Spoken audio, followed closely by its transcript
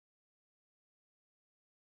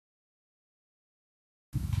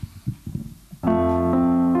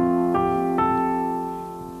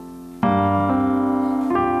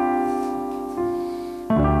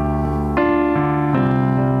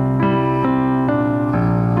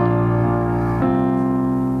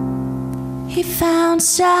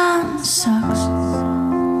sun socks.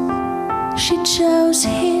 She chose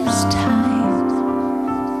his tie.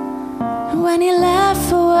 And when he left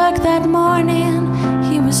for work that morning,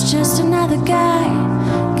 he was just another guy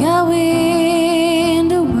going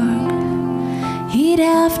to work. He'd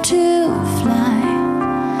have to fly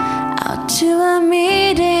out to a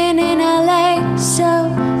meeting in LA, so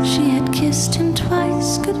she had kissed him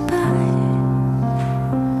twice goodbye.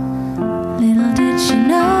 Little did she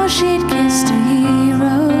know she'd kissed a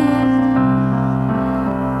hero,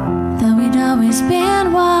 though he'd always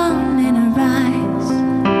been one in her eyes.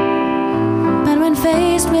 But when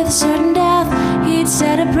faced with certain death, he'd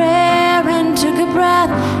said a prayer and took a breath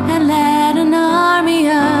and led an army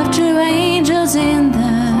of true angels in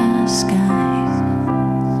the sky.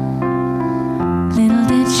 Little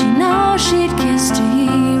did she know she'd kissed a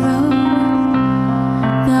hero,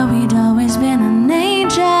 though he'd always been an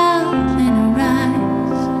angel in her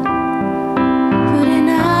eyes. Putting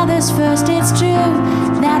others first, it's true,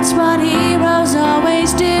 that's what heroes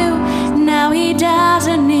always do. Now he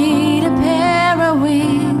doesn't need a pair of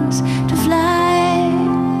wings to fly.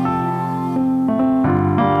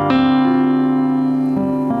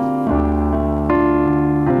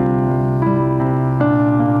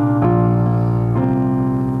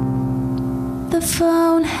 The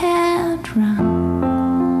phone had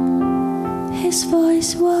rung, his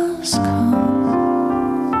voice was cold.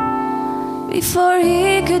 Before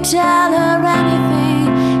he could tell her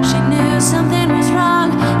anything, she knew something was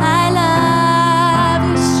wrong. I love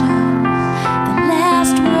you so, the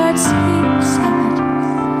last words he said.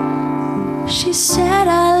 She said I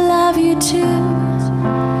love you too,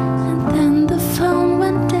 and then the phone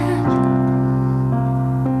went dead.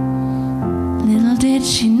 Little did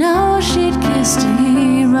she know she'd kissed a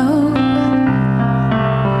hero,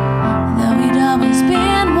 though he'd always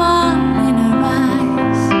been one in her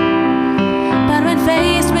eyes. But when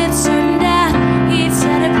faced with certain death, he'd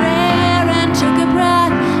said a prayer and took a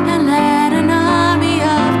breath and led an army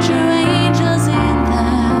of true angels in the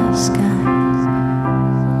sky.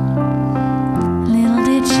 Little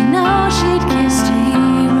did she know she'd kissed a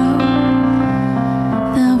hero,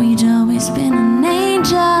 though he'd always been an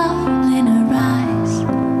angel in her eyes.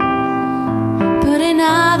 Putting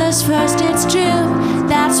others first, it's true,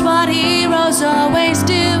 that's what heroes always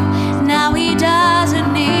do. Now he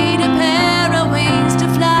doesn't need a pair of wings to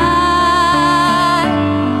fly.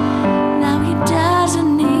 Now he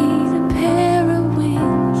doesn't need a pair of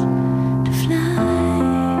wings to fly.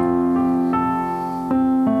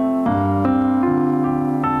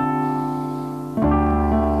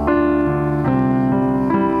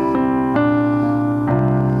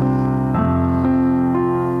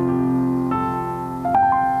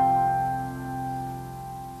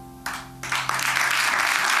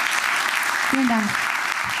 Vielen Dank.